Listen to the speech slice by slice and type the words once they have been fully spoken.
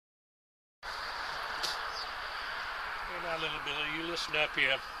Now, little Billy, you listen up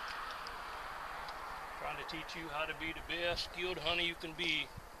here. Trying to teach you how to be the best skilled hunter you can be.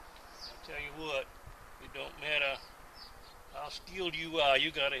 I tell you what, it don't matter how skilled you are,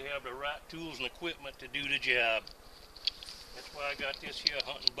 you got to have the right tools and equipment to do the job. That's why I got this here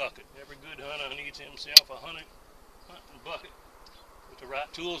hunting bucket. Every good hunter needs himself a hunting bucket with the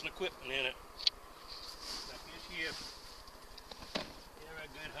right tools and equipment in it. Like this here. Every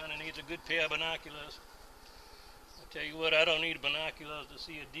good hunter needs a good pair of binoculars. I tell you what, I don't need binoculars to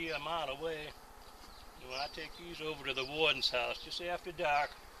see a deer a mile away. When I take these over to the warden's house just after dark,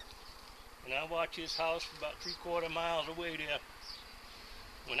 and I watch his house for about 3/4 miles away there.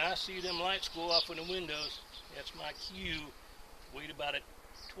 When I see them lights go off in the windows, that's my cue. Wait about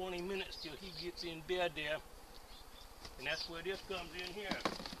 20 minutes till he gets in bed there, and that's where this comes in here.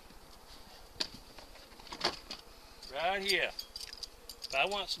 Right here. If I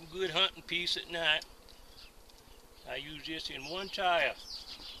want some good hunting peace at night, I use this in one tire.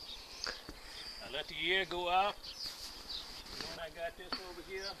 I let the air go out, and then I got this over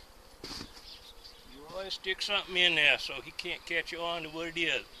here. You always stick something in there so he can't catch on to what it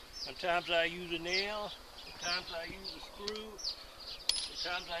is. Sometimes I use a nail, sometimes I use a screw,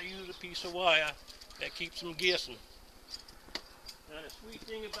 sometimes I use a piece of wire that keeps him guessing. Now the sweet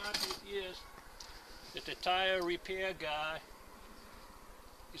thing about this is that the tire repair guy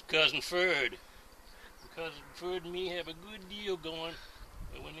is Cousin Ferd. Cousin Ferd and me have a good deal going,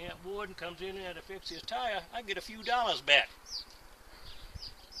 but when that warden comes in there to fix his tire, I get a few dollars back.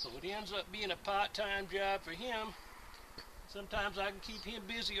 So it ends up being a part-time job for him. Sometimes I can keep him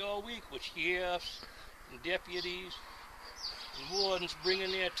busy all week with sheriffs and deputies and wardens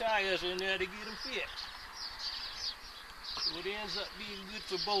bringing their tires in there to get them fixed. So it ends up being good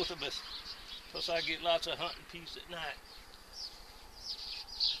for both of us. Plus I get lots of hunting peace at night.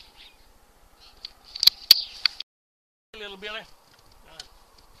 Little Billy.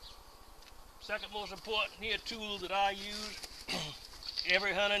 Second most important here tool that I use.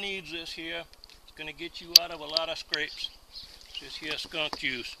 Every hunter needs this here. It's going to get you out of a lot of scrapes. It's this here skunk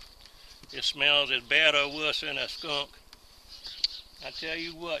juice. It smells as bad or worse than a skunk. I tell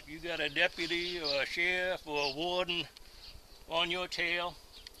you what, you got a deputy or a sheriff or a warden on your tail.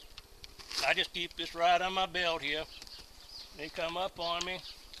 I just keep this right on my belt here. They come up on me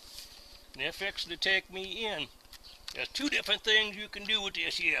and they're fixing to take me in. There's two different things you can do with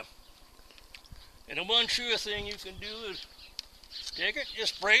this here. And the one sure thing you can do is take it,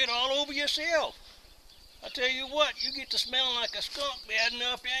 just spray it all over yourself. I tell you what, you get to smelling like a skunk bad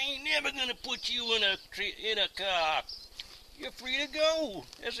enough, they ain't never gonna put you in a car. You're free to go.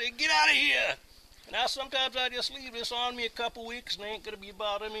 They say, get out of here. And now sometimes I just leave this on me a couple weeks and they ain't gonna be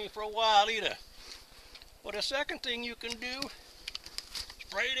bothering me for a while either. But the second thing you can do,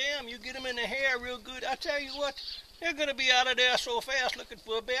 spray them. You get them in the hair real good. I tell you what, they're gonna be out of there so fast looking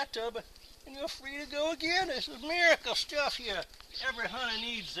for a bathtub, and you're free to go again. This is miracle stuff here. Every hunter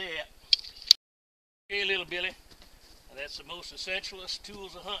needs that. Okay, little Billy. Now that's the most essentialist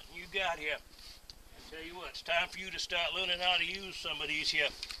tools of hunting you got here. I tell you what, it's time for you to start learning how to use some of these here.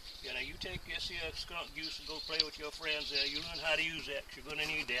 You know, you take this here skunk juice and go play with your friends there. You learn how to use that, 'cause you're going to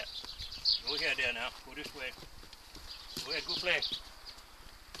need that. Go ahead there now. Go this way. Go ahead, go play.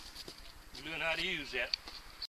 You learn how to use that.